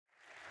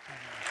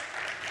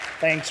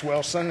Thanks,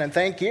 Wilson, and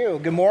thank you.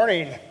 Good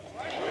morning.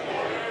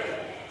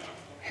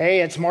 Hey,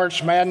 it's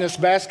March Madness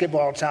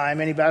basketball time.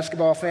 Any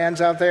basketball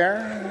fans out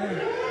there?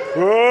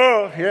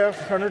 Whoa, yeah,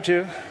 one or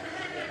two.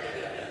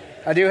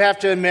 I do have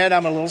to admit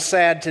I'm a little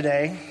sad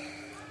today.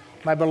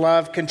 My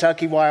beloved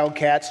Kentucky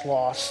Wildcats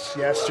lost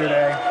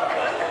yesterday.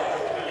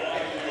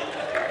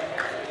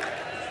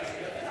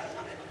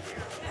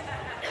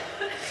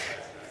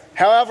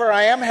 However,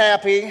 I am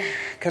happy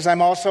because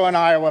I'm also an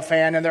Iowa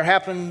fan, and there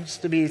happens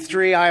to be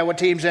 3 Iowa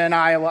teams in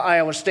Iowa,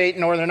 Iowa State,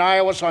 and Northern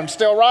Iowa, so I'm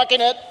still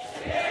rocking it.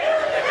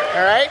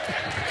 All right?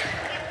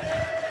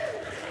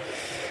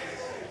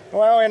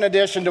 Well, in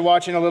addition to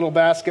watching a little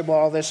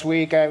basketball this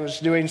week, I was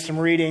doing some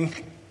reading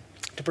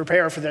to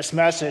prepare for this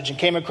message and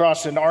came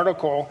across an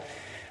article.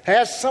 It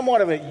has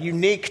somewhat of a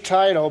unique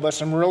title, but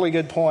some really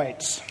good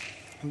points.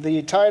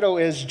 The title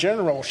is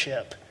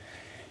Generalship: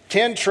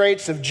 10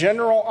 Traits of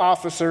General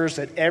Officers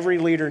That Every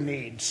Leader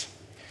Needs.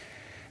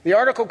 The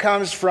article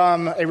comes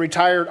from a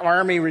retired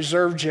Army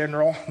Reserve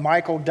General,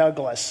 Michael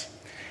Douglas.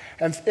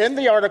 And in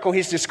the article,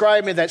 he's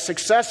describing that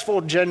successful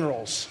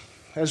generals,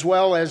 as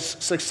well as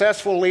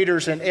successful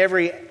leaders in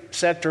every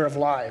sector of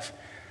life,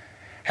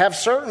 have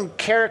certain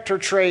character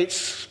traits,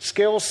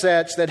 skill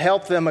sets that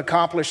help them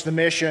accomplish the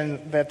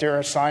mission that they're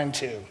assigned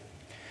to.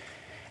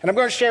 And I'm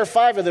going to share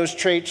 5 of those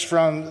traits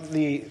from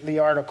the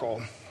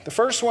article. The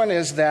first one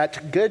is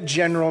that good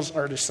generals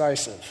are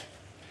decisive.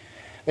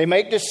 They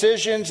make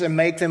decisions and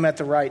make them at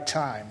the right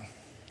time.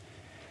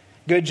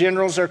 Good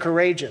generals are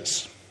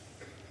courageous.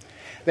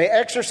 They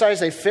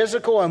exercise a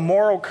physical and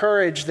moral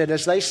courage that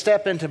as they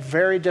step into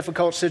very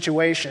difficult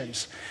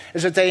situations,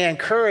 is that they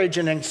encourage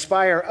and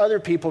inspire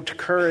other people to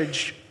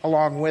courage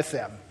along with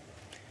them.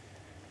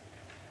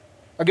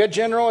 A good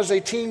general is a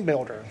team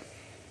builder.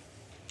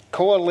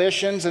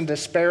 Coalitions and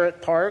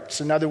disparate parts,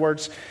 in other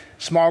words,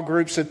 small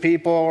groups of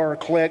people or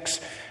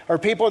cliques, or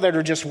people that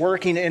are just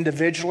working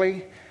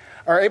individually,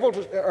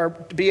 are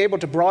be able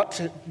to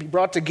be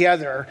brought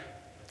together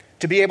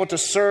to be able to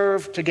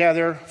serve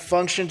together,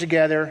 function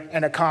together,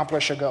 and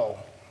accomplish a goal.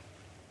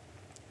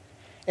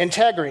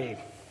 Integrity.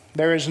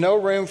 There is no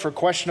room for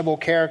questionable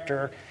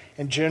character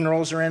in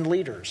generals or in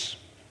leaders.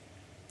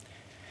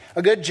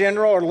 A good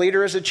general or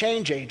leader is a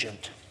change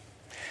agent.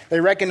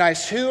 They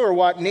recognize who or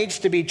what needs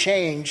to be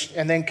changed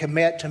and then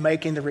commit to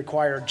making the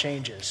required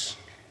changes.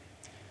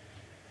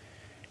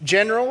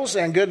 Generals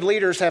and good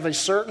leaders have a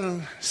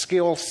certain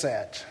skill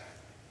set,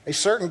 a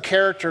certain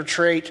character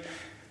trait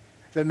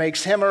that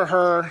makes him or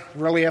her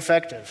really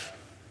effective.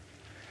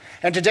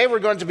 And today we're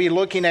going to be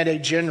looking at a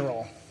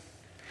general,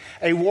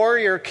 a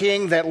warrior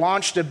king that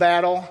launched a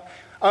battle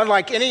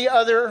unlike any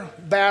other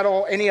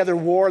battle, any other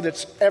war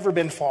that's ever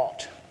been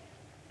fought.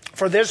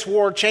 For this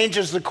war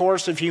changes the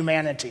course of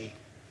humanity.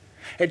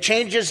 It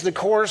changes the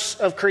course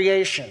of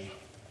creation.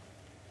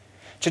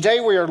 Today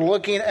we are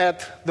looking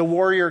at the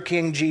warrior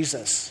king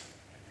Jesus.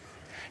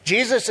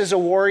 Jesus is a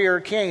warrior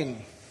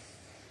king.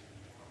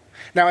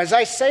 Now, as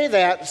I say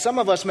that, some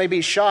of us may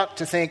be shocked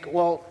to think,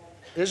 well,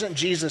 isn't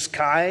Jesus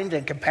kind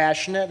and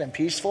compassionate and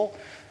peaceful?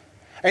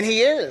 And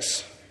he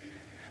is.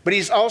 But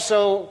he's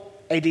also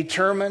a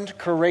determined,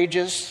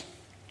 courageous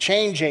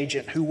change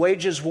agent who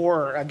wages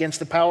war against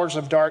the powers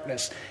of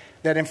darkness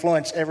that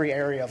influence every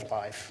area of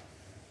life.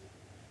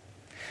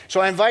 So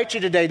I invite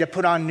you today to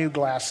put on new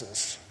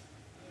glasses,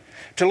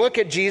 to look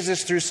at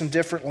Jesus through some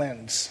different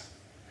lens,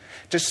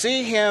 to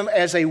see him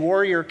as a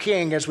warrior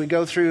king as we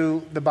go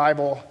through the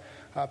Bible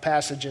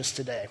passages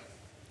today.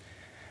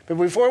 But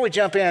before we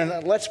jump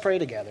in, let's pray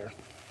together.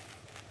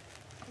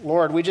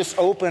 Lord, we just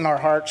open our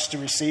hearts to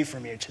receive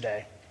from you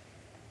today.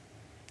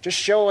 Just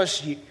show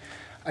us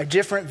a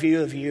different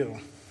view of you,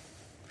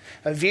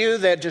 a view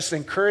that just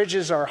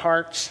encourages our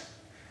hearts,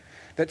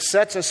 that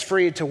sets us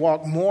free to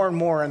walk more and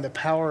more in the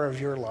power of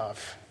your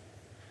love.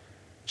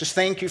 Just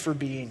thank you for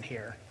being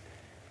here.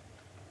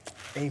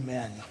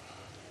 Amen.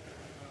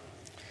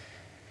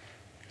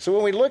 So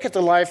when we look at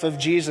the life of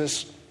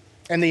Jesus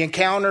and the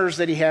encounters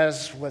that he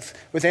has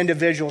with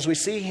individuals, we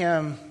see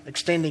him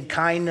extending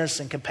kindness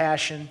and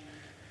compassion,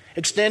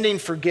 extending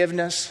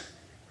forgiveness.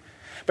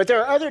 But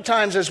there are other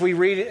times as we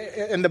read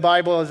in the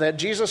Bible that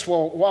Jesus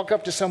will walk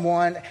up to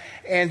someone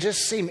and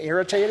just seem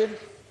irritated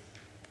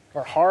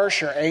or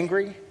harsh or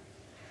angry.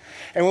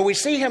 And when we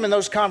see him in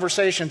those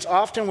conversations,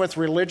 often with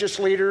religious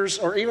leaders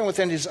or even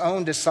within his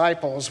own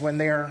disciples, when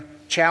they're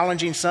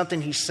challenging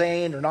something he's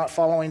saying or not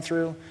following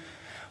through,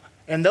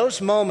 in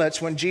those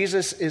moments when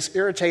Jesus is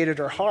irritated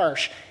or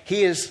harsh,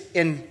 he is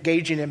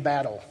engaging in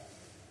battle.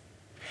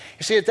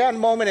 You see, at that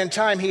moment in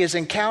time, he is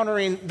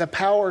encountering the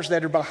powers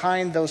that are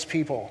behind those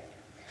people,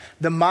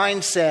 the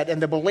mindset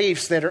and the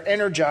beliefs that are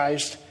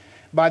energized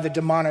by the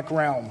demonic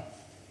realm.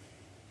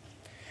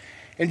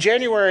 In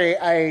January,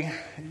 I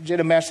did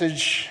a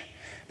message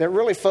that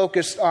really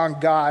focused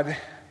on God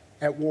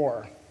at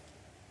war.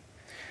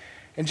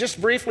 And just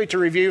briefly to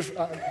review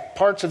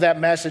parts of that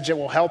message that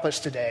will help us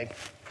today,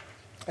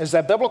 is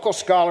that biblical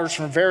scholars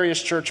from various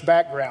church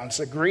backgrounds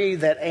agree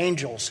that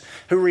angels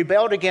who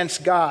rebelled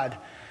against God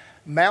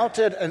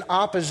mounted an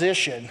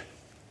opposition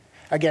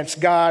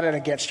against God and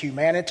against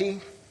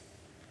humanity,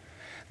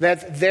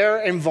 that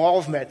their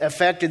involvement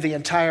affected the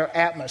entire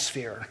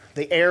atmosphere,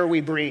 the air we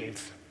breathe.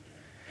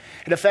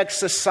 It affects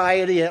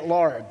society at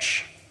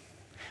large.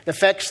 It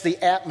affects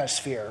the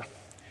atmosphere.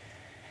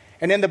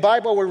 And in the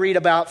Bible, we read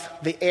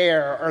about the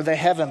air or the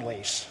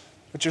heavenlies,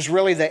 which is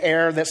really the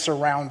air that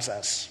surrounds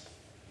us.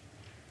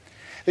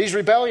 These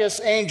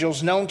rebellious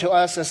angels, known to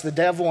us as the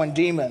devil and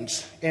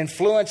demons,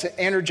 influence and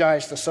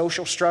energize the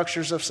social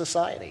structures of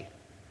society.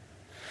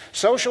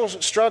 Social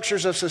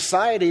structures of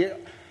society,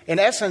 in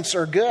essence,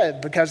 are good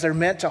because they're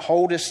meant to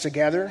hold us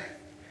together,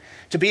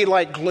 to be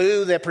like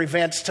glue that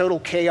prevents total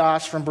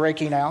chaos from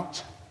breaking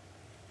out.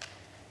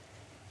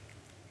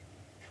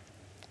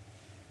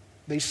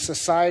 These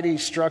society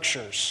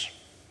structures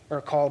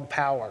are called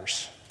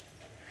powers.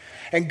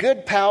 And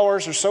good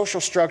powers or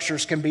social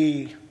structures can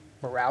be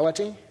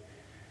morality,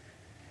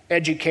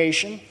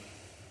 education,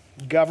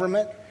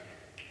 government,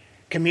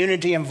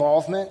 community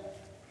involvement,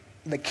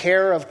 the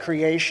care of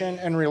creation,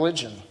 and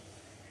religion.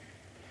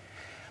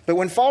 But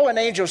when fallen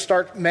angels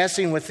start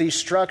messing with these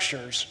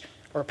structures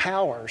or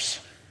powers,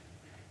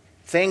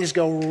 things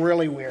go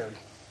really weird.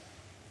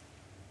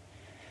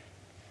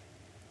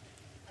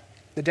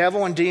 The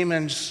devil and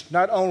demons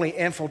not only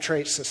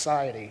infiltrate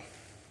society,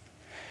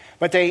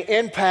 but they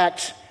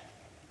impact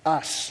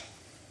us.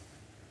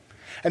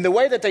 And the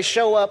way that they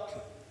show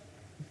up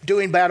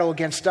doing battle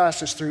against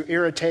us is through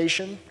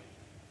irritation,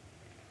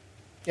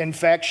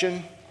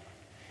 infection,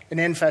 and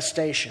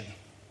infestation.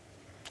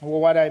 Well,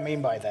 what do I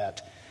mean by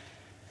that?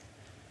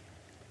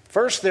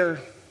 First, they're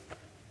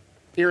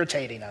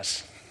irritating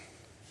us.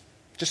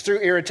 Just through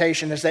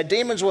irritation is that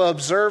demons will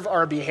observe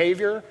our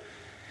behavior.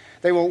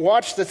 They will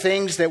watch the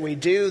things that we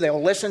do. They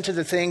will listen to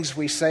the things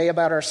we say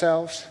about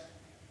ourselves.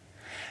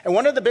 And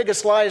one of the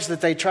biggest lies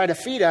that they try to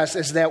feed us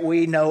is that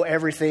we know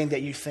everything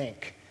that you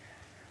think.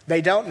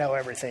 They don't know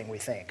everything we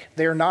think.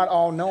 They are not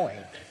all-knowing.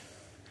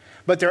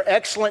 But they're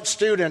excellent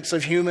students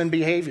of human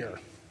behavior.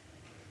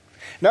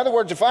 In other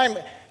words, if I'm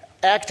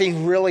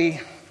acting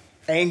really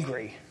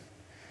angry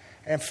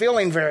and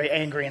feeling very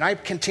angry and I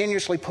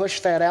continuously push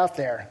that out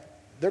there,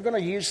 they're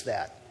going to use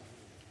that.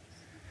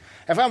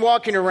 If I'm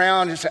walking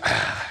around and say,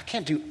 I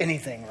can't do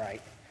anything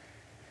right,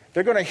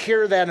 they're going to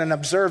hear that and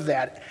observe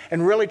that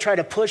and really try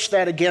to push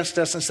that against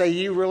us and say,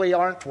 you really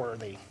aren't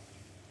worthy.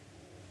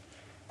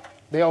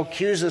 They'll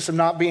accuse us of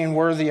not being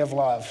worthy of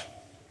love.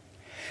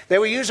 They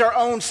will use our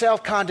own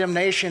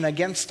self-condemnation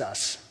against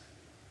us.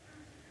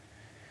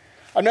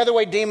 Another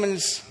way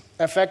demons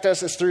affect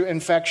us is through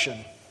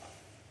infection.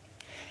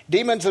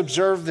 Demons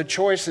observe the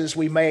choices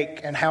we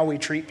make and how we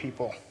treat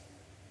people.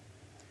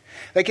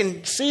 They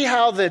can see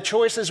how the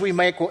choices we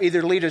make will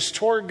either lead us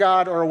toward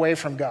God or away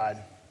from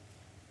God.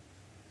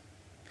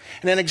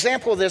 And an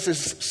example of this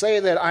is, say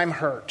that I'm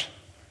hurt.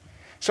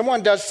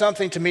 Someone does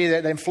something to me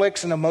that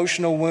inflicts an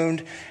emotional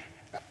wound.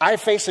 I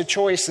face a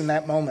choice in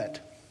that moment.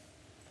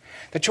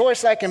 The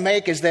choice I can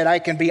make is that I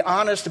can be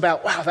honest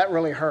about, wow, that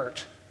really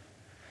hurt.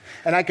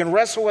 And I can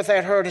wrestle with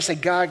that hurt and say,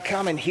 God,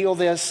 come and heal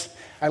this.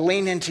 I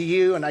lean into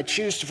you and I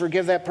choose to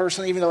forgive that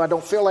person even though I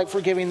don't feel like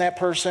forgiving that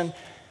person.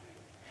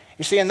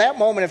 You see, in that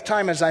moment of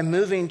time, as I'm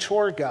moving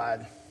toward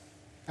God,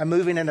 I'm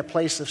moving in a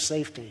place of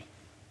safety.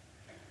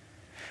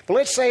 But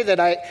let's say that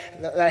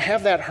I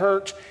have that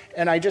hurt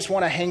and I just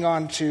want to hang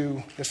on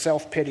to the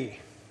self-pity.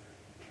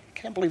 I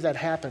can't believe that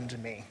happened to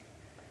me.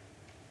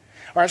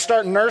 Or I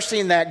start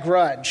nursing that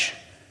grudge.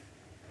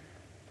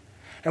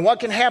 And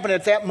what can happen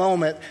at that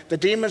moment, the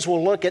demons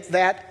will look at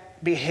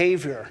that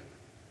behavior.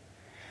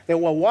 They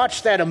will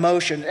watch that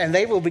emotion and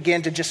they will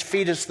begin to just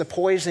feed us the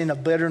poison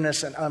of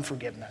bitterness and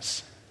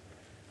unforgiveness,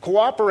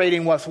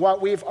 cooperating with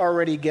what we've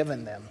already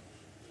given them.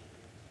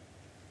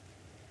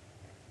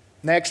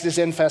 Next is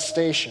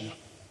infestation.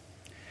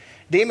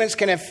 Demons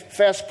can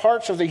infest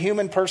parts of the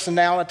human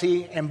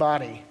personality and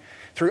body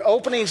through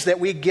openings that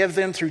we give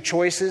them through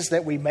choices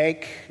that we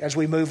make as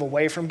we move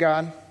away from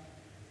God,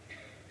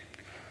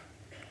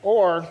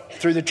 or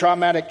through the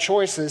traumatic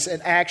choices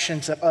and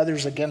actions of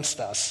others against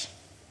us.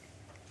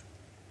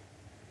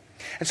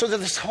 And so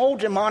this whole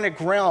demonic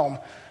realm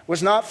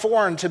was not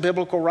foreign to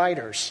biblical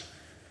writers.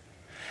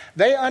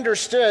 They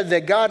understood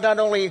that God not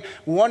only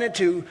wanted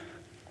to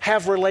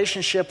have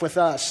relationship with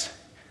us,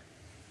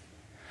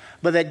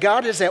 but that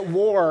God is at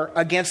war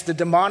against the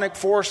demonic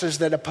forces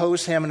that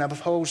oppose him and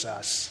oppose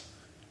us.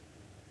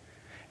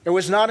 It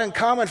was not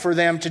uncommon for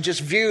them to just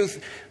view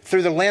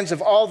through the lens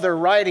of all their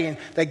writing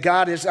that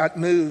God is at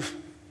move,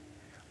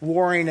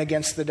 warring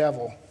against the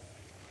devil.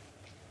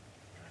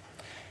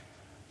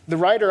 The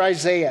writer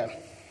Isaiah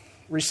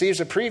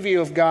receives a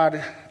preview of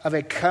God of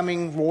a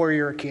coming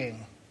warrior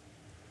king.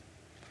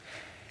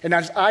 In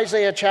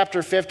Isaiah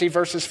chapter 50,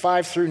 verses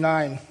 5 through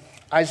 9,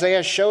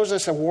 Isaiah shows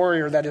us a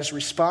warrior that is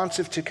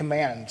responsive to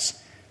commands,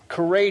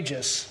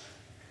 courageous,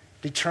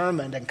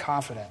 determined, and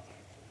confident.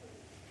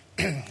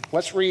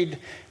 Let's read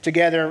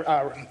together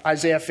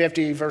Isaiah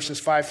 50,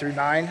 verses 5 through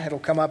 9. It'll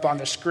come up on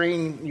the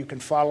screen. You can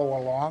follow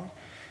along.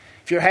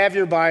 If you have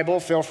your Bible,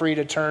 feel free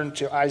to turn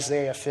to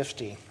Isaiah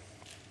 50.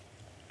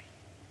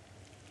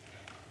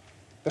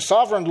 The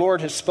sovereign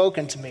Lord has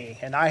spoken to me,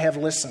 and I have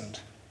listened.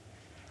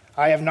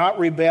 I have not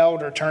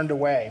rebelled or turned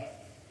away.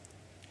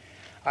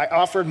 I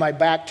offered my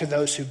back to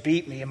those who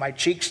beat me, and my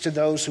cheeks to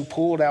those who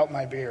pulled out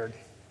my beard.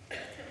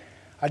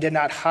 I did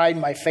not hide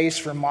my face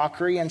from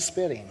mockery and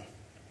spitting.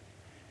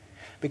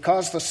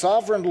 Because the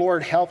sovereign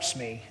Lord helps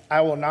me,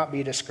 I will not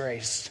be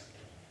disgraced.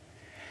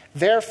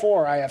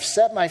 Therefore, I have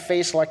set my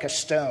face like a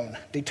stone,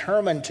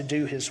 determined to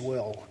do his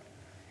will.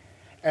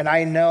 And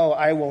I know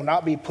I will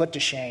not be put to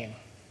shame.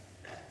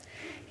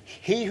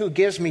 He who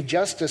gives me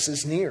justice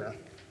is near.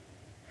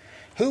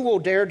 Who will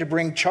dare to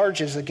bring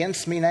charges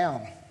against me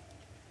now?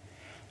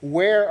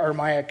 Where are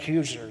my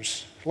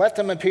accusers? Let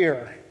them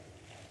appear.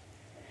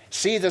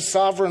 See, the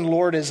sovereign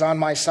Lord is on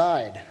my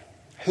side.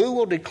 Who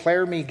will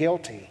declare me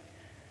guilty?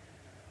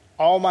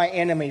 All my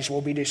enemies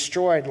will be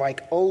destroyed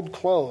like old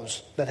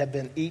clothes that have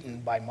been eaten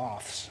by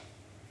moths.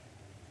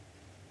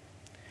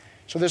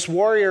 So this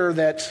warrior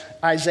that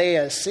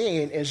Isaiah is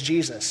seeing is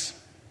Jesus.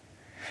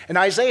 And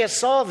Isaiah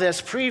saw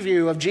this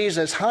preview of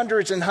Jesus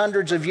hundreds and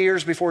hundreds of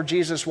years before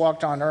Jesus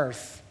walked on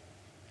earth.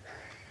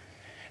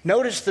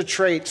 Notice the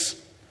traits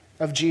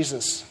of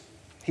Jesus.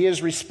 He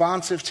is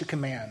responsive to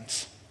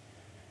commands.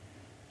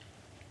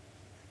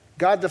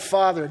 God the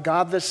Father,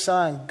 God the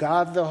Son,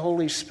 God the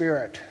Holy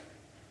Spirit.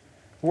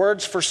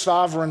 Words for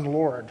sovereign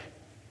Lord.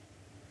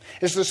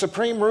 Is the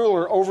supreme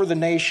ruler over the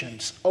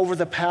nations, over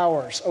the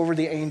powers, over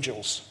the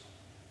angels.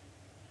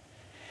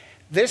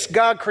 This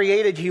God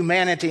created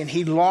humanity, and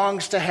he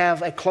longs to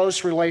have a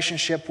close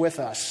relationship with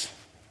us.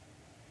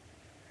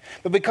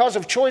 But because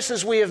of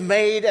choices we have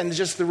made and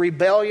just the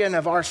rebellion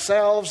of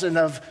ourselves and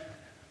of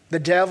the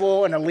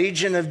devil and a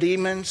legion of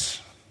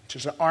demons, which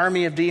is an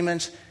army of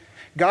demons,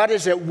 God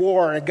is at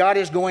war, and God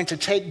is going to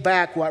take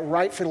back what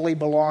rightfully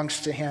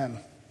belongs to him.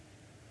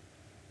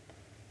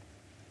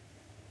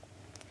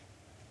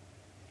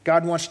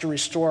 God wants to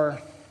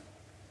restore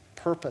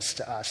purpose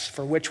to us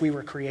for which we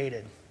were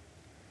created.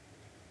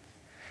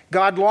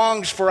 God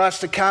longs for us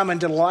to come and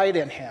delight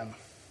in him.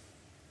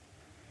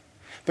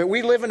 But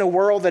we live in a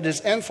world that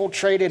is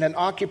infiltrated and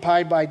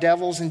occupied by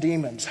devils and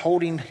demons,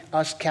 holding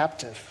us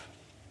captive.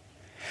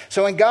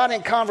 So when God,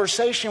 in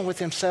conversation with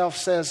himself,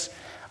 says,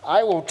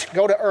 I will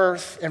go to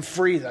earth and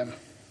free them.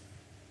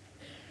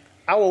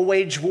 I will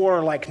wage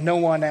war like no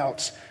one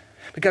else.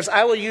 Because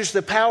I will use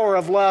the power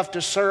of love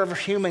to serve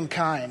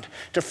humankind,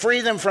 to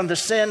free them from the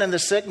sin and the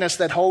sickness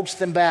that holds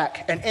them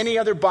back, and any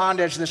other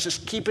bondage that's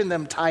just keeping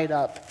them tied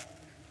up.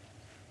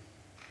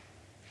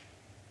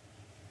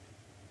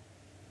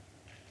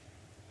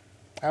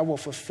 I will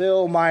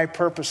fulfill my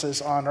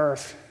purposes on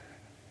earth,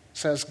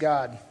 says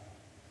God.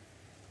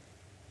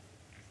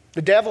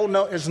 The devil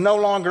is no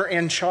longer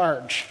in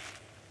charge.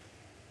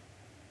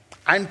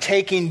 I'm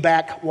taking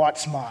back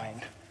what's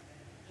mine.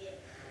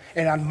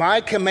 And on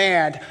my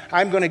command,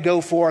 I'm going to go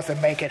forth and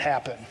make it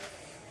happen.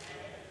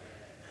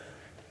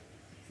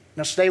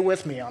 Now stay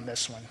with me on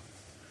this one.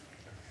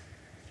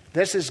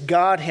 This is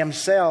God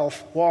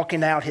himself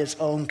walking out his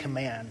own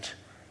command.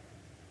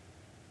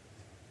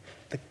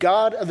 The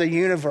God of the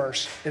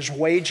universe is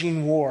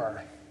waging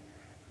war.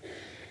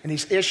 And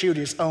he's issued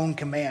his own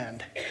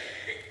command.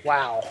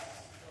 Wow.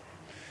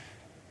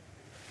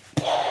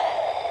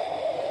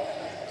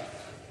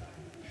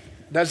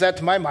 Does that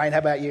to my mind. How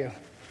about you?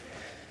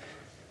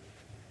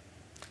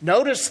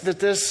 Notice that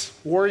this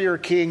warrior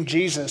king,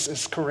 Jesus,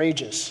 is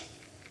courageous.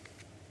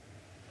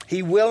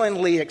 He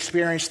willingly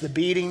experienced the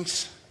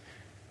beatings,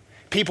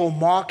 people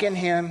mocking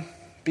him,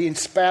 being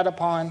spat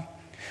upon,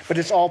 but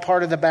it's all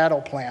part of the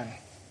battle plan.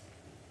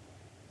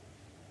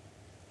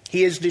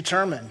 He is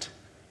determined.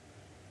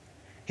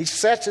 He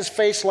sets his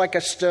face like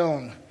a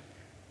stone.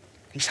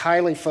 He's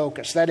highly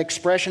focused. That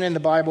expression in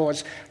the Bible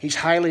is he's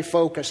highly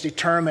focused,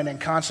 determined,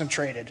 and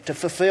concentrated to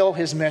fulfill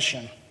his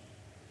mission.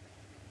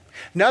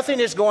 Nothing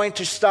is going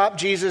to stop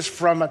Jesus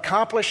from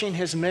accomplishing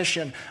his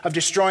mission of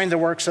destroying the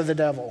works of the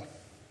devil.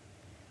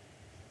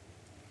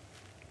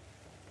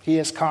 He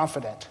is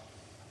confident.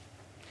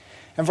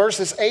 And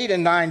verses 8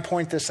 and 9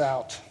 point this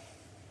out.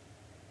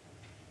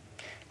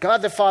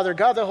 God the Father,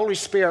 God the Holy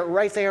Spirit,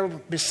 right there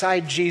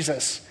beside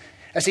Jesus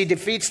as he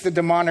defeats the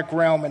demonic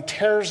realm and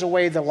tears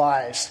away the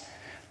lies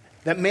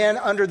that men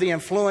under the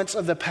influence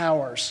of the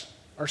powers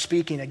are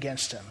speaking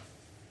against him.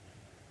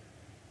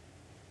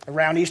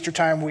 Around Easter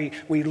time,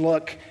 we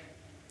look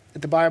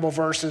at the Bible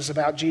verses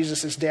about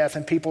Jesus' death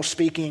and people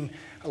speaking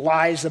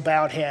lies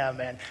about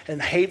him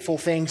and hateful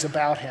things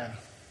about him.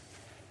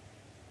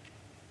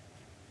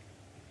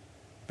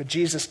 But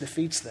Jesus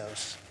defeats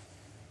those.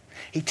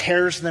 He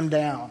tears them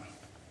down.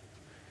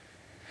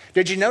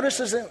 Did you notice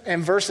this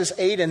in verses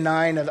 8 and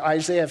 9 of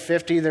Isaiah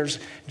 50?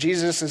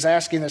 Jesus is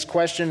asking this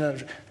question, and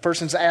the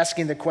person's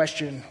asking the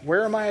question,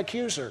 where are my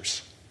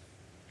accusers?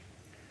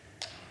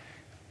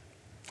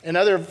 In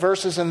other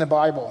verses in the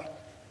Bible,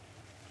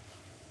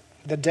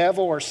 the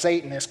devil or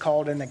Satan is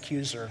called an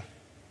accuser.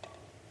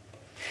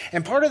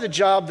 And part of the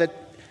job that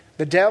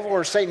the devil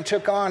or Satan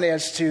took on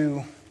is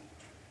to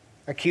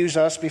accuse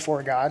us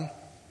before God.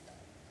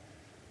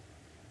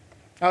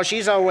 Oh,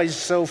 she's always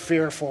so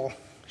fearful.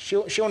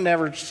 She'll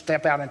never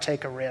step out and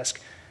take a risk.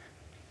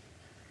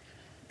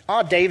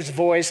 Oh, Dave's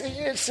voice,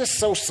 it's just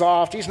so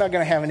soft. He's not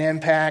going to have an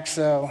impact,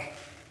 so...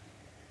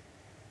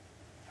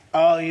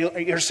 Oh,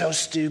 you're so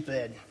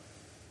stupid.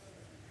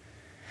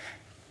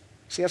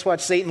 See, that's what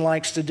Satan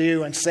likes to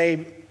do and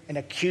say and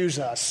accuse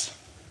us.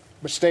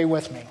 But stay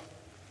with me.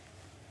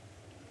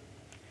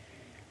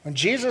 When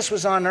Jesus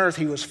was on earth,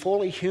 he was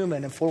fully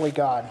human and fully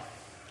God.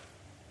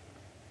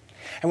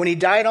 And when he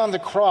died on the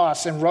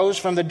cross and rose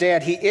from the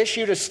dead, he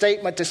issued a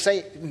statement to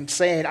Satan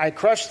saying, I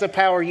crush the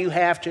power you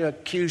have to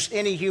accuse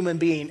any human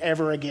being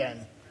ever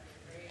again.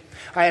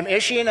 I am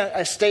issuing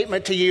a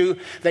statement to you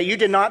that you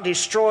did not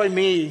destroy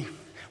me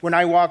when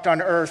I walked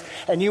on earth,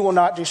 and you will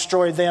not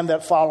destroy them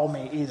that follow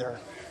me either.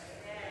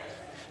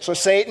 So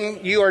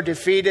Satan, you are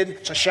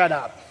defeated, so shut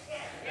up.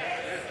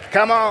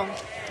 Come on.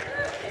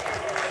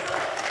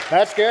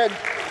 That's good.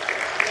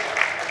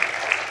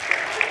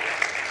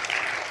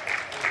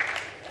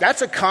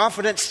 That's a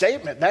confident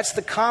statement. That's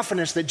the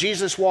confidence that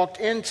Jesus walked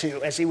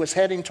into as he was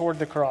heading toward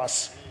the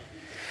cross.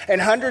 And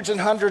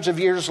hundreds of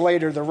years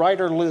later, the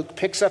writer Luke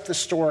picks up the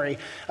story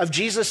of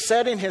Jesus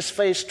setting his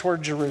face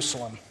toward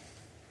Jerusalem.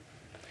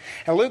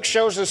 And Luke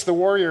shows us the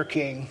warrior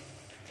king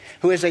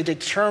who is a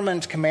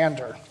determined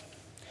commander.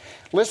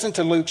 Listen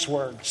to Luke's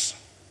words.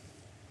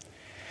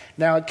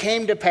 Now it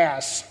came to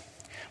pass,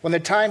 when the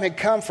time had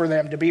come for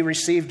them to be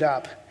received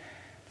up,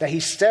 that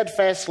he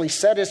steadfastly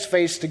set his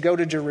face to go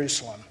to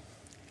Jerusalem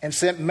and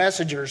sent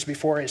messengers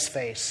before his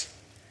face.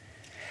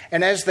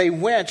 And as they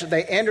went,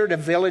 they entered a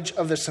village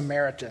of the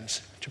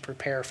Samaritans to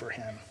prepare for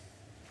him.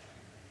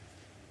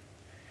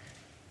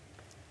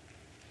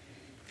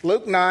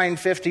 Luke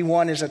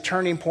 9:51 is a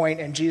turning point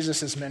in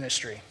Jesus'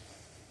 ministry.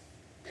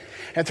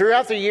 And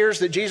throughout the years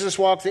that Jesus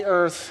walked the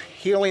earth,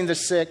 healing the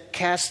sick,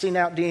 casting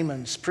out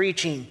demons,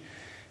 preaching,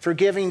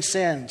 forgiving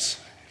sins,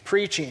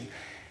 preaching,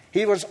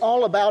 he was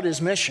all about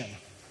his mission.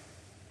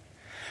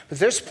 But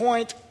this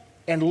point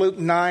in Luke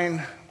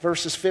 9,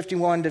 verses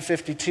 51 to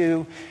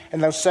 52,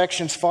 and those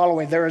sections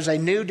following, there is a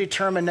new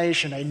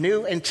determination, a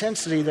new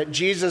intensity that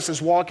Jesus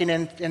is walking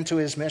into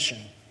his mission.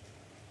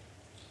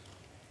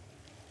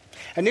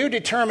 A new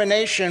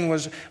determination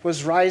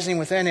was rising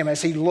within him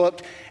as he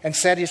looked and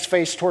set his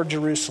face toward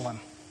Jerusalem.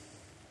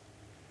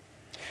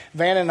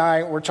 Van and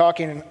I were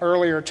talking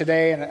earlier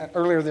today and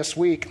earlier this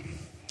week.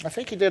 I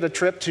think he did a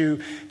trip to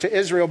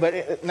Israel,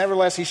 but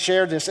nevertheless he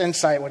shared this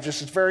insight, which is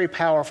very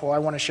powerful, I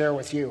want to share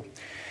with you.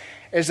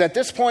 Is that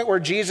this point where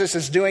Jesus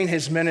is doing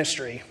his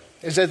ministry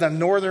is in the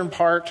northern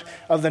part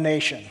of the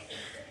nation,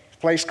 a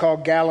place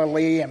called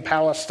Galilee and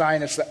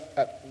Palestine. It's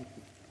the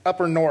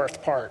upper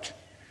north part.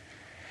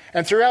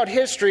 And throughout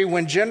history,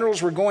 when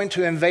generals were going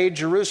to invade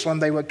Jerusalem,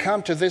 they would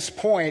come to this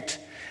point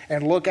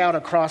and look out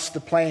across the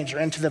plains or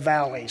into the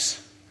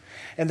valleys.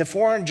 And the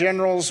foreign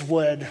generals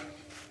would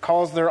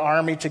call their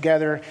army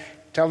together,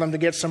 tell them to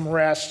get some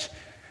rest.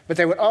 But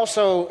they would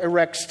also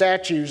erect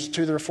statues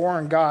to their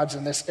foreign gods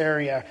in this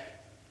area.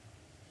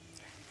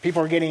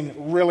 People are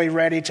getting really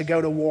ready to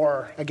go to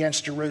war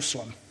against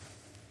Jerusalem.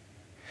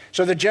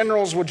 So the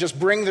generals would just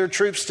bring their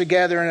troops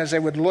together, and as they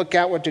would look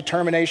out with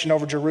determination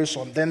over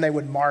Jerusalem, then they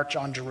would march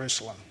on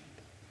Jerusalem.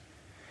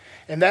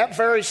 In that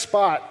very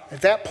spot,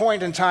 at that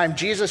point in time,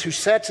 Jesus, who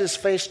sets his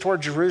face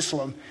toward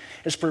Jerusalem,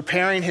 is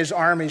preparing his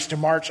armies to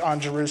march on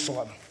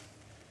Jerusalem.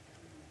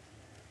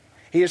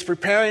 He is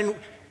preparing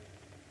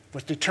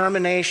with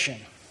determination,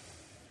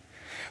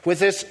 with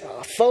this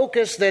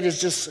focus that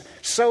is just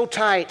so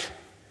tight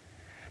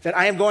that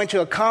I am going to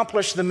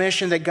accomplish the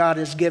mission that God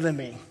has given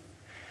me.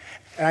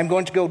 And I'm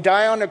going to go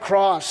die on the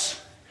cross,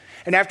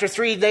 and after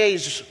 3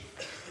 days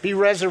be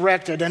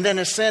resurrected and then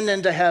ascend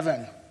into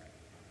heaven.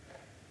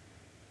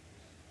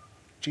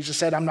 Jesus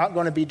said, I'm not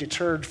going to be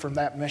deterred from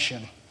that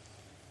mission.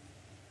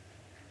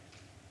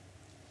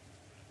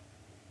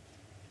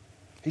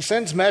 He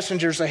sends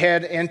messengers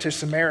ahead into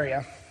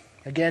Samaria.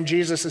 Again,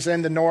 Jesus is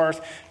in the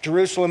north,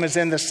 Jerusalem is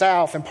in the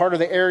south, and part of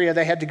the area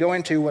they had to go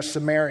into was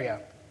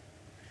Samaria.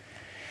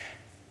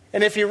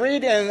 And if you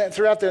read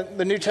throughout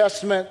the New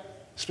Testament,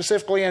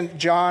 specifically in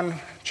John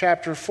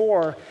chapter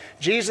 4,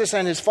 Jesus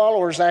and his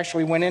followers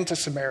actually went into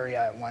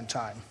Samaria at one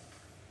time.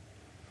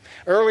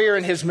 Earlier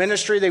in his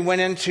ministry, they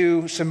went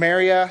into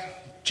Samaria.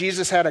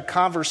 Jesus had a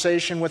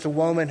conversation with a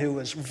woman who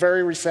was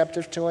very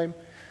receptive to him.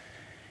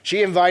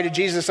 She invited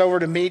Jesus over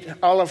to meet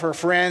all of her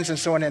friends, and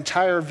so an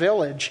entire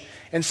village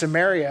in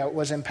Samaria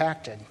was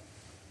impacted.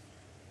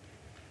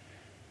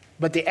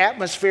 But the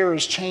atmosphere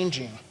is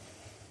changing.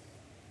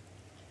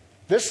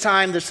 This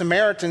time, the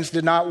Samaritans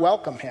did not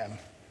welcome him.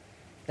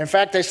 In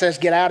fact, they says,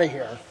 get out of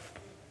here.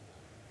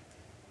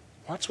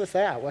 What's with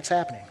that? What's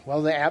happening?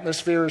 Well, the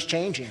atmosphere is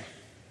changing.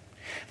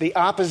 The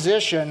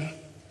opposition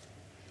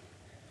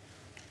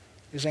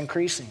is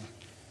increasing.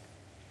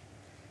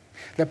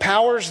 The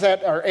powers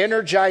that are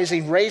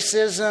energizing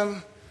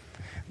racism,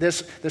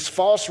 this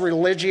false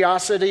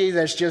religiosity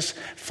that's just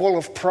full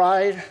of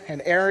pride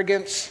and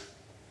arrogance,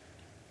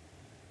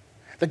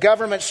 the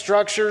government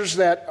structures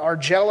that are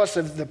jealous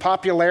of the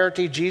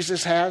popularity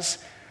Jesus has,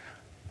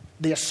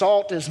 The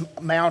assault is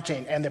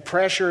mounting and the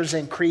pressure is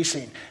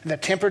increasing and the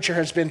temperature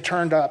has been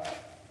turned up.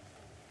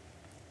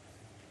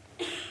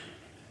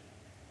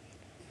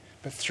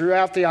 But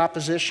throughout the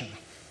opposition,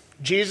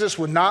 Jesus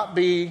would not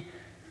be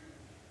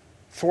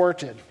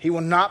thwarted. He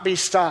will not be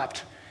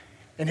stopped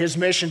in his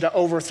mission to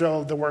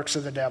overthrow the works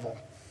of the devil.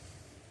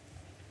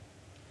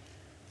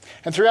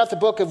 And throughout the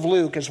book of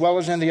Luke, as well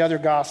as in the other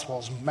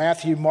Gospels,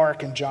 Matthew,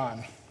 Mark, and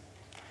John,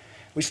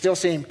 we still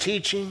see him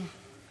teaching,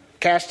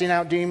 casting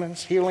out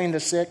demons, healing the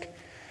sick.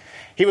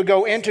 He would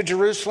go into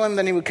Jerusalem,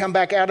 then he would come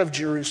back out of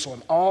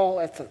Jerusalem, all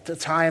at the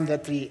time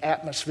that the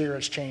atmosphere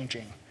is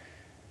changing.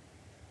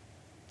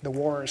 The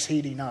war is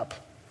heating up.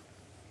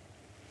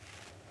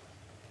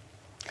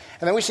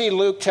 And then we see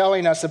Luke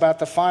telling us about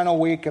the final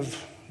week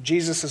of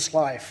Jesus'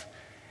 life.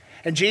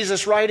 And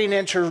Jesus riding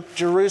into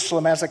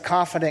Jerusalem as a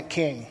confident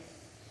king.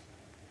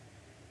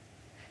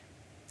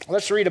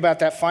 Let's read about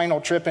that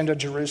final trip into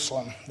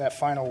Jerusalem, that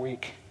final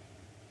week.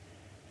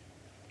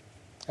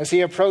 As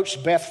he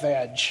approached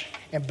Bethphage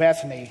and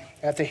Bethany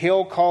at the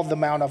hill called the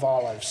Mount of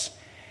Olives,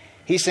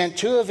 he sent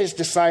 2 of his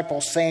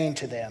disciples, saying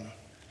to them,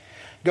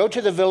 "Go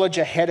to the village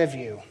ahead of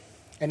you,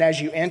 and as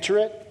you enter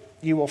it,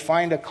 you will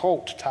find a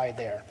colt tied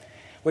there,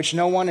 which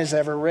no one has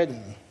ever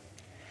ridden.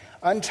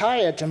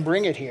 Untie it and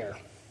bring it here.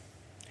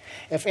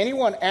 If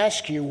anyone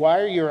asks you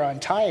why you're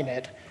untying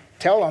it,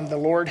 tell him the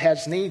Lord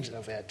has need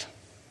of it."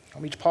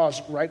 Let me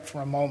pause right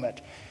for a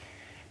moment.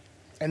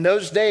 In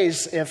those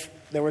days, if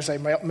there was a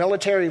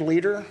military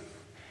leader,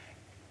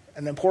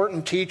 an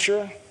important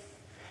teacher,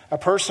 a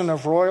person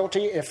of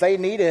royalty, if they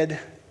needed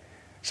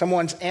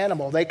someone's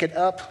animal, they could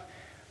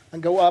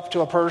go up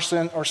to a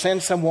person or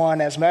send someone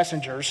as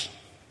messengers.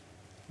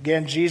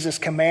 Again, Jesus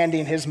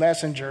commanding his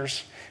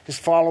messengers, his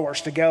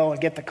followers, to go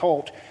and get the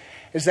colt,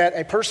 is that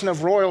a person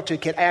of royalty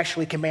could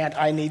actually command,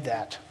 "I need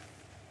that."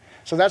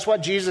 So that's what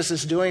Jesus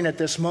is doing at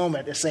this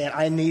moment, is saying,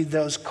 "I need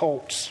those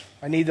colts.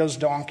 I need those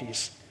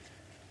donkeys."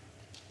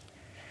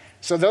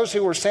 So those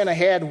who were sent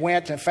ahead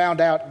went and found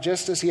out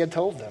just as he had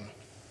told them.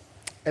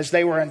 As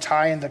they were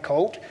untying the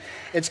colt,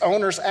 its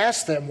owners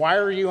asked them, "Why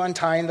are you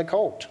untying the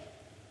colt?"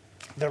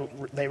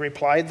 They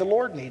replied, "The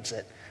Lord needs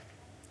it."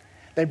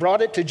 They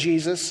brought it to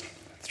Jesus,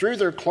 threw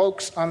their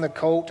cloaks on the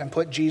colt, and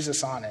put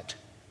Jesus on it.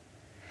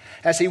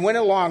 As he went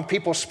along,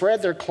 people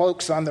spread their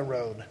cloaks on the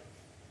road.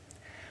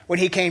 When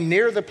he came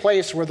near the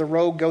place where the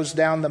road goes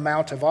down the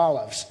Mount of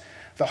Olives,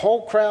 the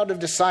whole crowd of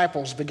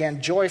disciples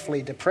began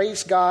joyfully to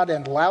praise God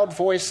in loud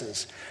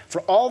voices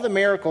for all the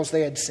miracles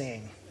they had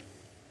seen.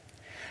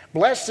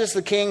 "Blessed is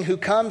the King who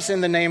comes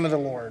in the name of the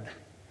Lord.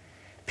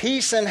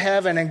 Peace in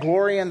heaven and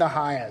glory in the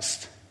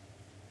highest."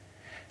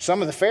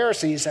 Some of the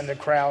Pharisees in the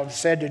crowd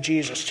said to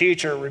Jesus,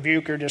 "Teacher,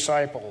 rebuke your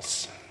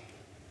disciples."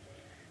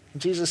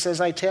 And Jesus says,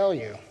 "I tell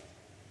you,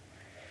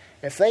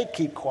 if they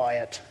keep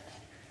quiet,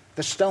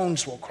 the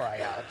stones will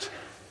cry out."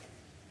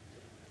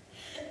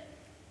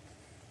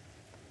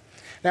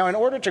 Now, in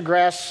order to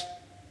grasp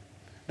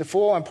the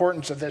full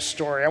importance of this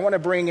story, I want to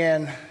bring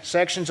in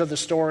sections of the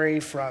story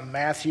from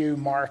Matthew,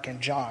 Mark,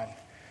 and John.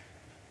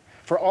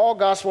 For all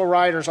gospel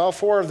writers, all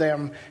 4 of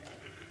them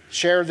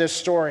share this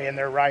story in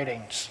their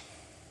writings.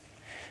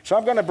 So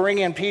I'm going to bring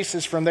in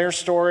pieces from their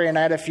story and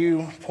add a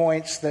few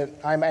points that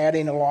I'm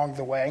adding along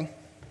the way.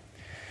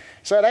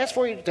 So I'd ask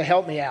for you to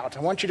help me out. I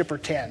want you to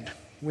pretend.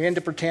 We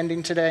into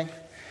pretending today?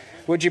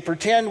 Would you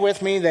pretend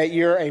with me that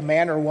you're a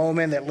man or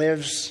woman that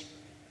lives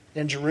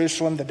in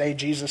Jerusalem the day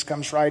Jesus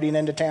comes riding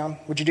into town?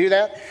 Would you do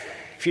that?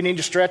 If you need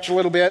to stretch a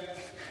little bit,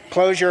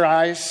 close your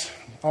eyes.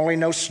 Only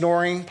no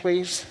snoring,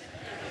 please.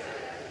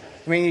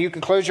 I mean, you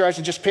can close your eyes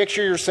and just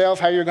picture yourself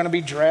how you're going to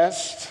be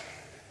dressed.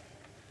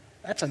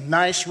 That's a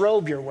nice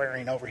robe you're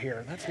wearing over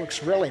here. That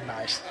looks really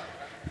nice.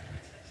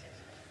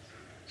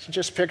 So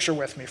just picture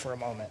with me for a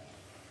moment.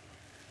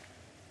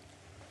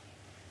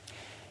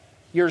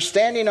 You're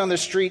standing on the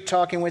street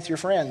talking with your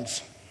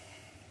friends.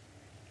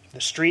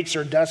 The streets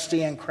are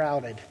dusty and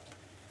crowded.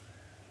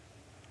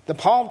 The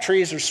palm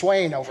trees are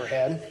swaying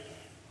overhead.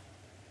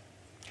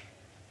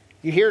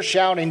 You hear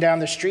shouting down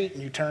the street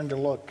and you turn to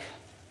look.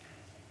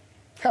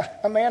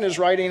 A man is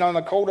riding on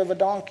the colt of a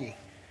donkey.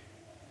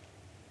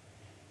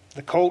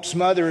 The colt's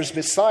mother is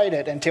beside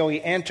it until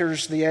he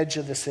enters the edge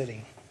of the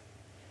city.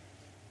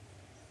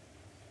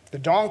 The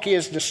donkey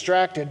is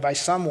distracted by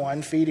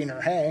someone feeding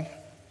her hay.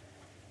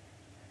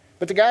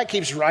 But the guy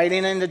keeps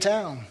riding into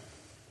town.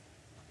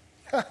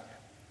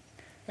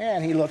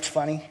 Man, he looks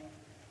funny.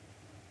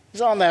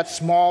 He's on that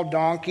small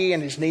donkey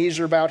and his knees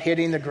are about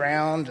hitting the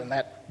ground and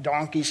that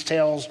donkey's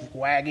tail's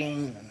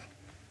wagging and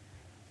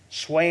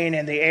swaying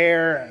in the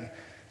air, and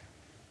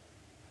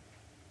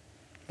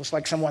looks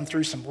like someone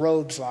threw some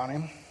robes on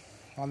him,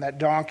 on that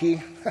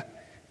donkey.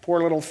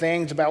 Poor little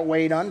thing's about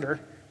weighed under.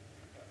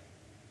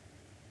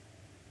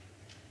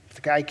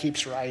 The guy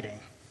keeps riding.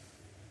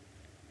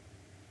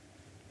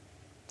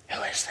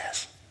 Who is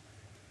this?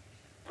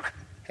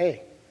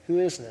 Hey, who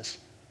is this?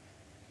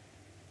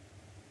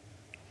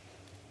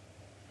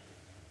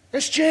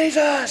 It's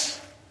Jesus.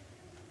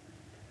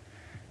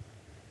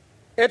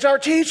 It's our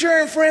teacher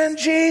and friend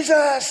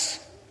Jesus.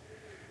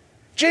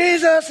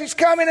 Jesus, he's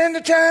coming into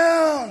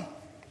town.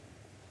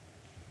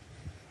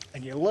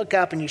 And you look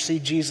up and you see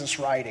Jesus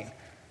riding.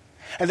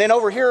 And then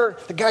over here,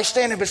 the guy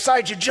standing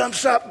beside you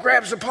jumps up,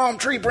 grabs a palm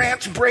tree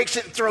branch, breaks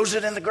it, and throws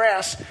it in the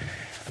grass.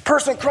 The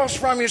person across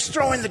from you is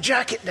throwing the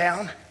jacket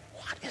down.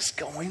 What is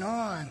going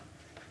on?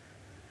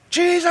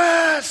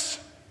 Jesus!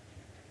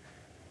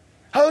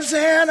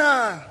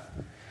 Hosanna!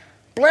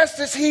 Blessed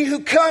is he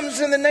who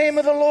comes in the name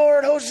of the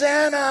Lord.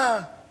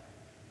 Hosanna!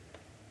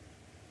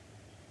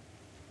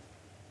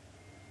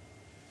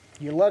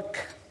 You look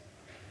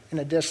in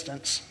the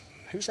distance.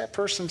 Who's that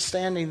person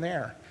standing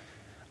there?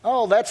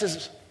 Oh,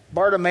 that's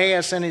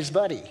Bartimaeus and his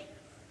buddy.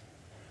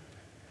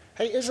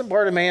 Hey, isn't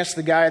Bartimaeus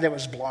the guy that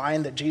was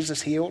blind that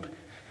Jesus healed?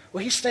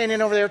 Well, he's standing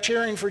over there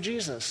cheering for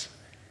Jesus.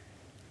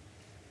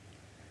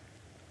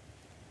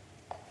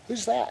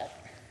 Who's that?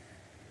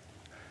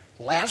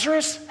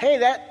 Lazarus? Hey,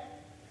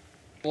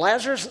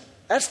 Lazarus,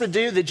 that's the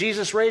dude that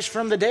Jesus raised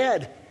from the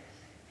dead.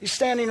 He's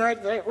standing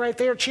right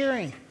there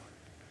cheering.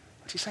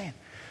 What's he saying?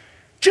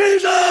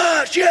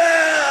 Jesus,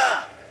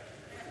 yeah!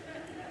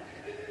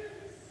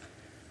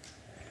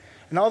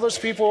 And all those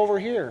people over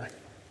here,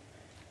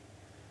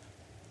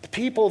 the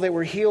people that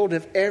were healed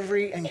of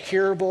every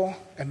incurable,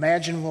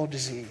 imaginable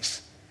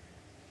disease,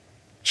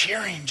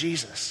 cheering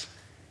Jesus.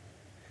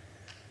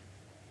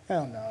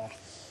 Oh no,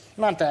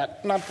 not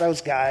those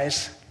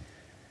guys.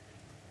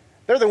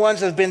 They're the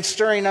ones that have been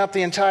stirring up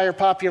the entire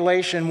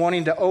population,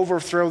 wanting to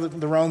overthrow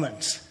the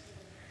Romans.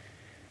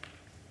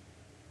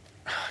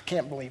 I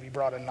can't believe he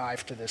brought a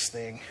knife to this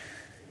thing.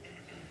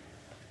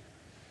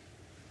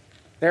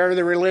 They're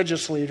the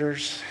religious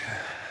leaders.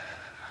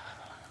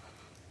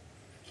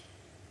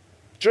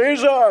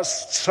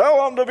 Jesus,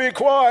 tell them to be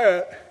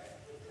quiet.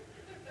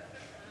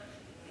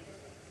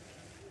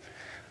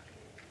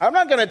 I'm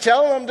not going to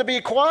tell them to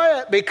be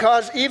quiet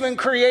because even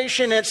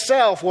creation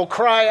itself will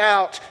cry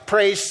out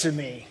praise to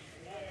me.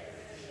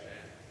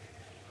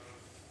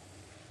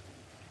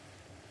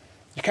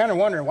 You kind of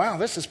wonder, wow,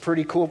 this is a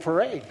pretty cool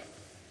parade.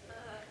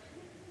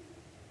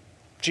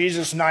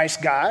 Jesus, nice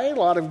guy, a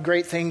lot of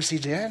great things he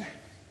did.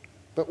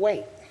 But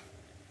wait,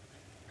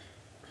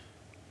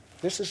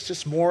 this is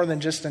just more than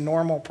just a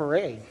normal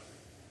parade.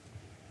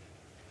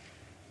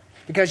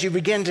 Because you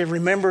begin to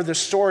remember the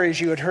stories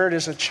you had heard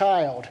as a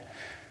child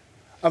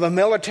of a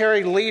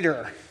military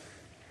leader,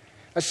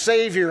 a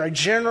savior, a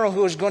general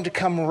who was going to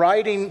come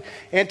riding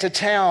into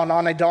town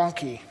on a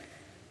donkey,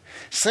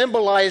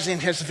 symbolizing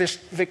his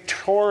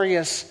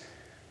victorious,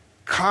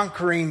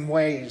 conquering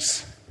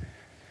ways,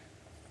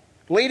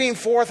 leading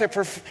forth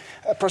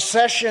a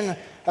procession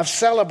of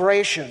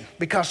celebration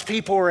because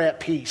people are at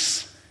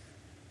peace.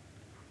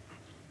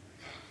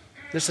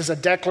 This is a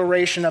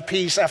declaration of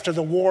peace after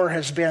the war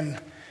has been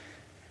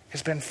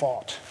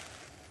fought,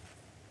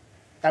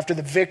 after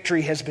the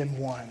victory has been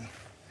won.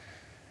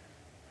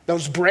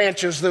 Those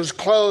branches, those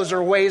clothes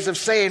are ways of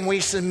saying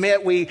we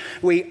submit,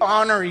 we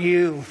honor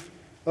you,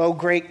 O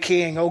great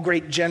king, O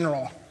great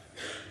general.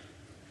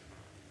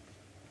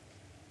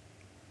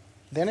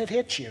 Then it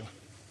hits you.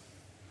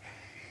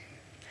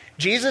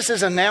 Jesus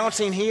is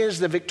announcing he is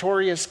the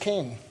victorious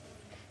king.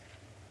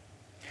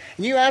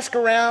 And you ask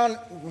around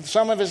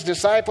some of his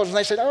disciples and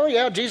they said, oh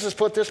yeah, Jesus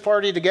put this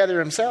party together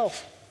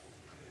himself.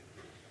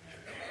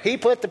 He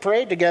put the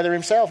parade together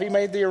himself. He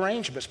made the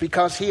arrangements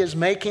because he is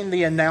making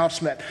the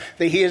announcement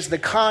that he is the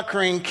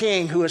conquering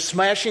king who is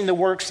smashing the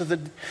works of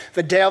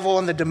the devil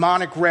and the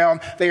demonic realm.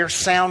 They are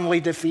soundly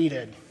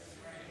defeated.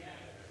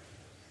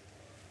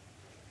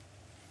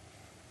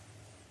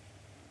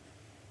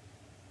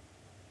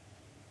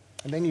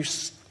 And then you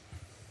just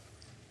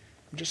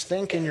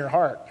think in your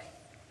heart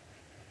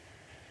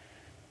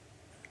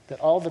that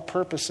all the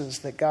purposes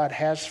that God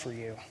has for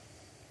you,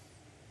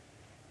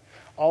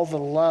 all the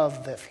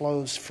love that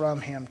flows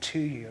from him to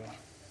you,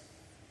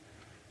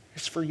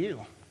 is for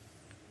you.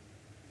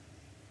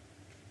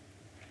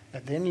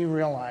 And then you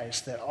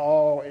realize that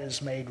all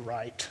is made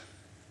right.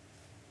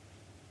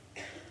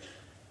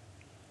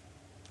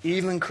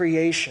 Even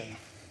creation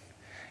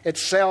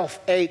itself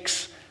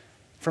aches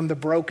from the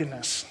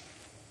brokenness.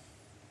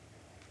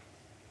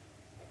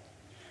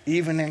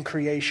 Even in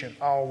creation,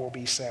 all will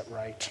be set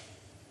right.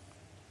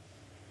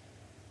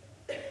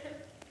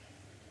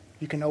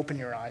 You can open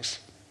your eyes.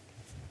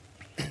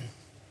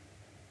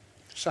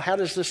 So how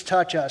does this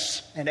touch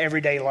us in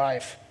everyday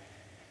life?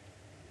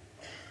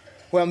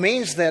 Well, it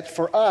means that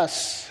for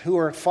us who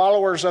are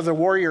followers of the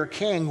warrior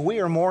king,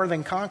 we are more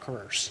than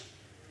conquerors.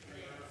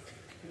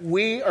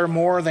 We are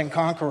more than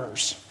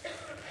conquerors.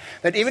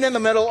 That even in the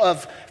middle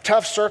of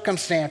tough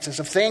circumstances,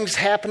 of things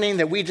happening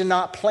that we did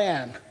not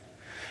plan,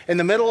 in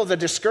the middle of the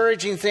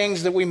discouraging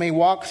things that we may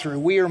walk through,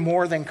 we are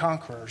more than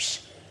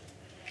conquerors.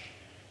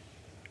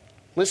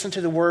 Listen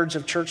to the words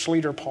of church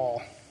leader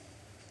Paul.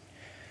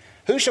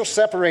 Who shall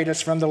separate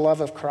us from the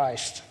love of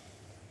Christ?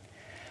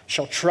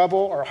 Shall trouble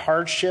or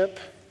hardship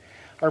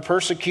or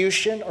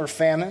persecution or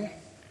famine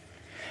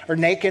or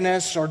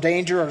nakedness or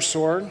danger or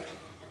sword?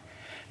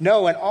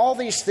 No, in all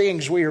these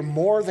things we are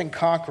more than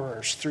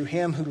conquerors through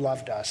him who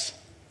loved us.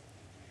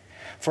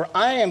 For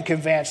I am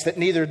convinced that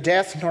neither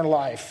death nor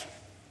life,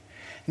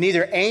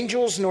 neither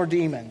angels nor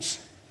demons,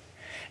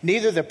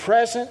 neither the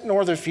present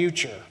nor the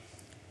future,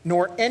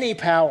 nor any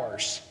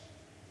powers,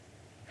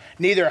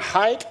 neither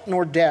height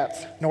nor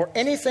depth, nor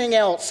anything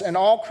else in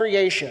all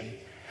creation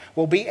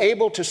will be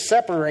able to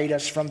separate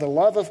us from the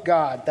love of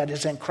God that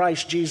is in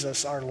Christ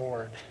Jesus our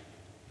Lord.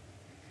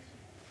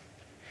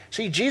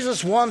 See,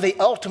 Jesus won the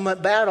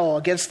ultimate battle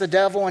against the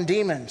devil and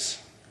demons.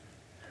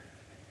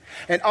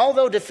 And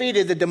although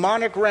defeated, the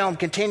demonic realm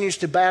continues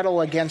to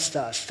battle against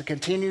us, to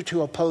continue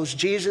to oppose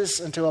Jesus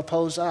and to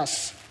oppose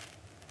us.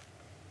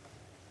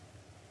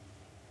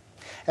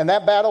 And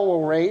that battle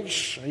will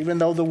rage, even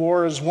though the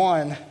war is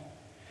won.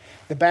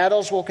 The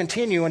battles will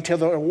continue until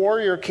the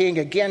warrior king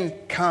again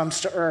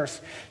comes to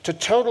earth to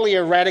totally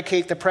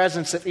eradicate the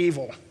presence of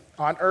evil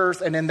on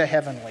earth and in the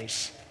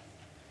heavenlies.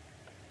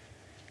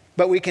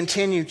 But we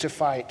continue to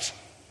fight.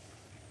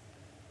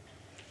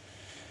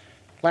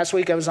 Last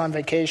week I was on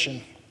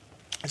vacation.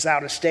 I was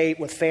out of state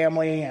with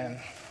family and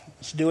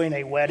was doing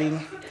a wedding.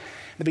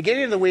 At the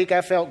beginning of the week,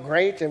 I felt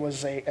great. It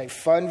was a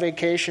fun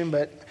vacation,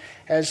 but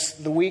as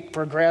the week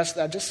progressed,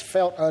 I just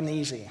felt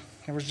uneasy.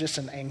 There was just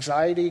an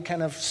anxiety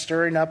kind of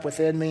stirring up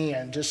within me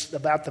and just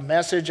about the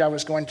message I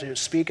was going to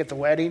speak at the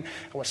wedding.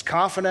 I was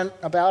confident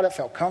about it,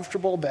 felt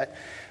comfortable, but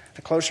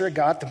the closer it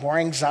got, the more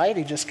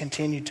anxiety just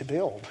continued to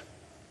build.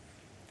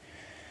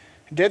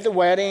 Did the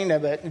wedding,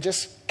 but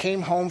just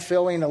came home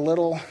feeling a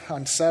little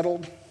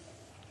unsettled.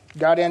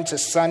 Got into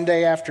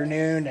Sunday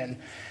afternoon, and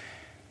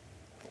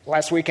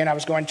last weekend I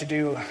was going to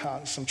do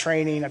some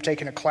training. I'm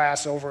taking a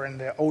class over in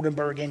the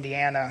Oldenburg,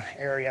 Indiana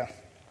area.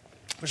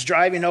 I was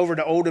driving over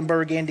to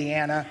Oldenburg,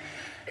 Indiana,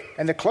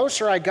 and the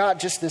closer I got,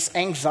 just this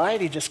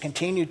anxiety just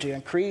continued to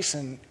increase,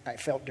 and I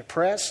felt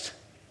depressed.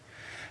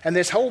 And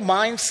this whole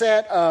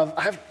mindset of,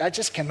 I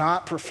just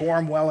cannot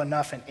perform well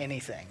enough in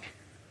anything.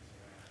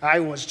 I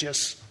was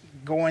just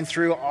going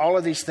through all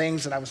of these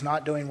things that I was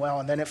not doing well,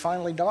 and then it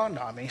finally dawned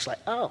on me. It's like,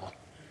 oh.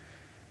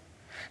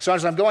 So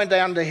as I'm going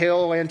down the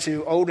hill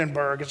into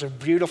Oldenburg, it's a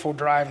beautiful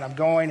drive, and I'm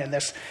going, and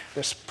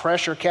this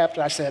pressure kept,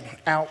 I said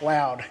out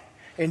loud,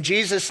 in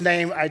Jesus'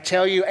 name, I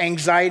tell you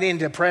anxiety and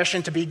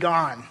depression to be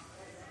gone.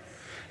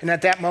 And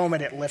at that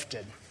moment, it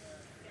lifted.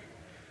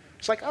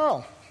 It's like,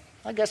 oh,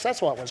 I guess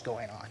that's what was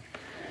going on.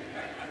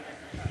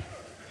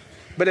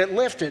 But it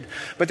lifted.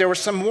 But there was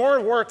some more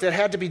work that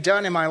had to be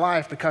done in my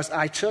life because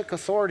I took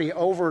authority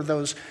over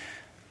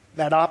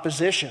that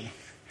opposition.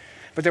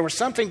 But there was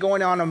something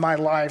going on in my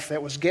life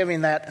that was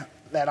giving that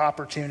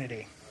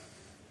opportunity.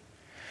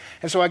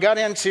 And so I got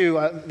into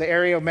the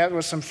area, met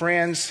with some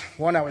friends.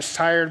 One, I was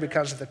tired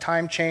because of the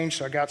time change,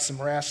 so I got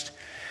some rest.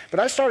 But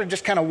I started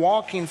just kind of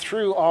walking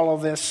through all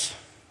of this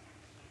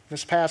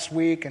past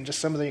week and just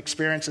some of the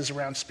experiences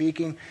around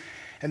speaking.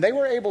 And they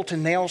were able to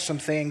nail some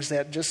things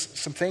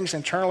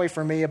internally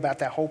for me about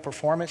that whole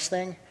performance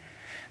thing.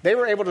 They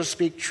were able to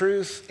speak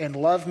truth and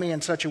love me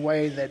in such a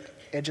way that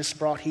it just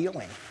brought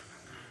healing.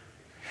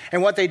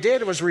 And what they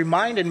did was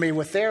reminded me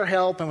with their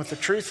help and with the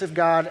truth of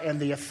God and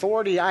the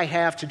authority I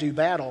have to do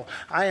battle,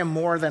 I am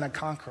more than a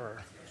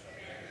conqueror.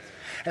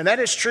 And that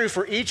is true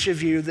for each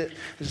of you that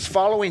is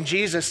following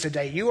Jesus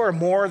today. You are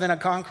more than a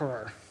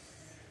conqueror.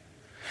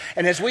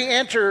 And as we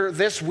enter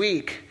this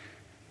week,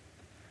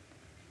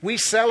 we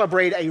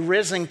celebrate a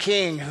risen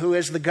King who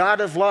is the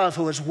God of love,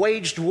 who has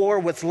waged war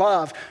with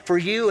love for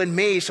you and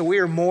me, so we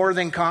are more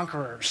than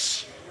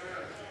conquerors.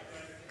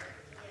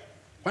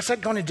 What's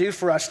that going to do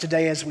for us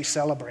today as we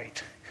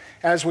celebrate,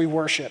 as we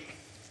worship?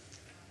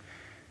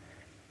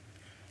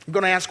 I'm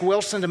going to ask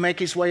Wilson to make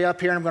his way up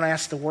here, and I'm going to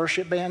ask the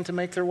worship band to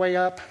make their way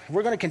up.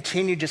 We're going to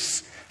continue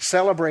just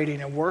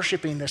celebrating and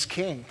worshiping this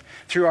King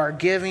through our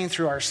giving,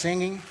 through our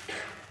singing.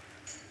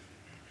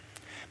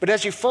 But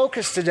as you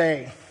focus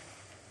today,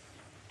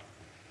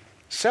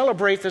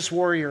 celebrate this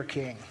warrior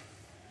King.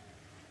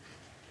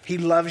 He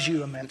loves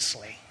you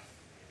immensely.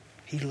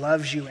 He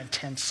loves you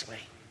intensely.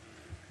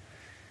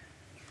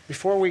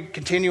 Before we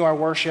continue our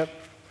worship,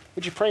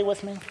 would you pray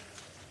with me?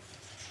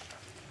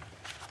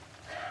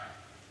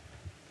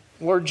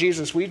 Lord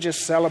Jesus, we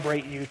just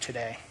celebrate you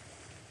today.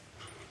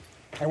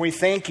 And we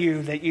thank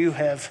you that you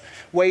have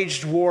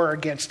waged war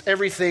against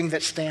everything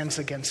that stands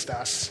against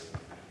us.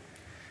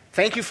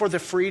 Thank you for the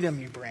freedom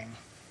you bring.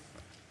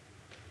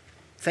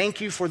 Thank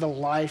you for the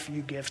life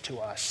you give to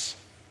us.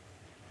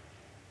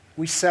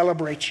 We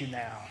celebrate you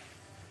now.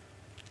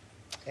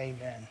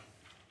 Amen.